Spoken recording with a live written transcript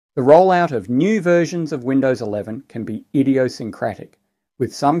The rollout of new versions of Windows 11 can be idiosyncratic,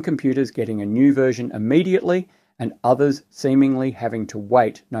 with some computers getting a new version immediately and others seemingly having to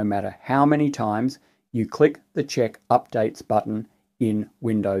wait no matter how many times you click the Check Updates button in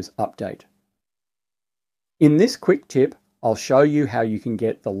Windows Update. In this quick tip, I'll show you how you can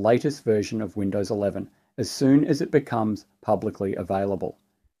get the latest version of Windows 11 as soon as it becomes publicly available.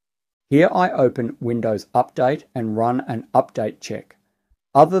 Here I open Windows Update and run an update check.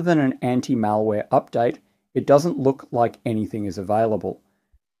 Other than an anti-malware update, it doesn't look like anything is available.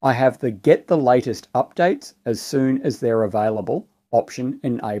 I have the Get the Latest Updates as soon as they're available option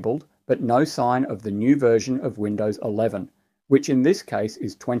enabled, but no sign of the new version of Windows 11, which in this case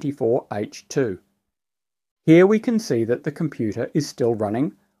is 24H2. Here we can see that the computer is still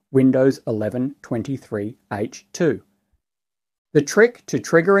running Windows 11 23H2. The trick to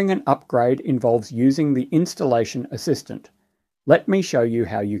triggering an upgrade involves using the Installation Assistant. Let me show you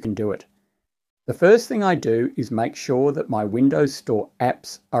how you can do it. The first thing I do is make sure that my Windows Store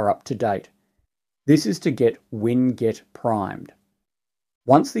apps are up to date. This is to get WinGet primed.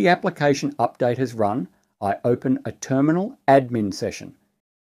 Once the application update has run, I open a terminal admin session.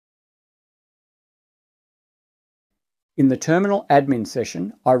 In the terminal admin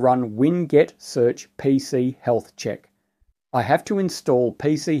session, I run WinGet Search PC Health Check. I have to install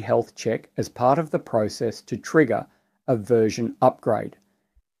PC Health Check as part of the process to trigger a version upgrade.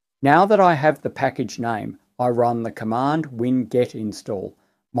 Now that I have the package name, I run the command winget install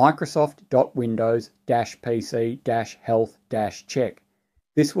microsoft.windows-pc-health-check.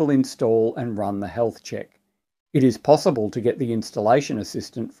 This will install and run the health check. It is possible to get the installation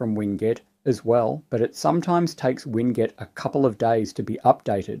assistant from WinGet as well, but it sometimes takes WinGet a couple of days to be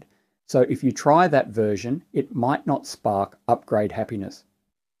updated. So if you try that version, it might not spark upgrade happiness.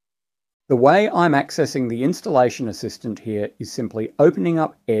 The way I'm accessing the installation assistant here is simply opening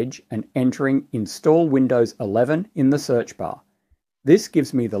up Edge and entering Install Windows 11 in the search bar. This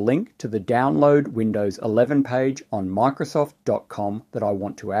gives me the link to the Download Windows 11 page on Microsoft.com that I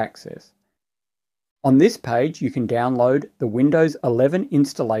want to access. On this page, you can download the Windows 11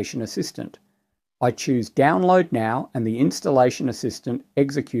 Installation Assistant. I choose Download Now and the Installation Assistant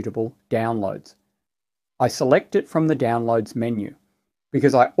executable downloads. I select it from the Downloads menu.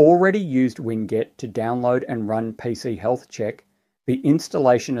 Because I already used WinGet to download and run PC Health Check, the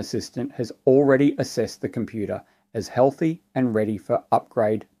Installation Assistant has already assessed the computer as healthy and ready for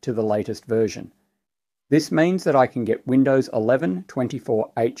upgrade to the latest version. This means that I can get Windows 11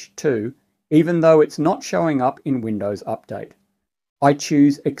 24H2 even though it's not showing up in Windows Update. I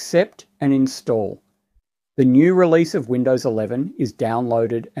choose Accept and Install. The new release of Windows 11 is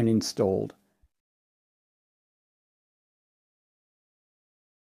downloaded and installed.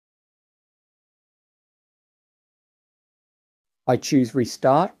 I choose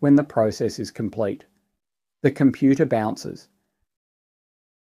Restart when the process is complete. The computer bounces.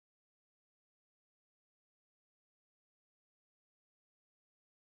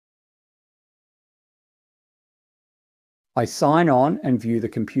 I sign on and view the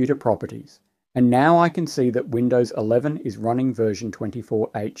computer properties, and now I can see that Windows 11 is running version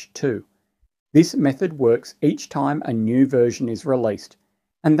 24H2. This method works each time a new version is released,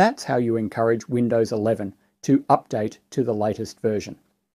 and that's how you encourage Windows 11 to update to the latest version.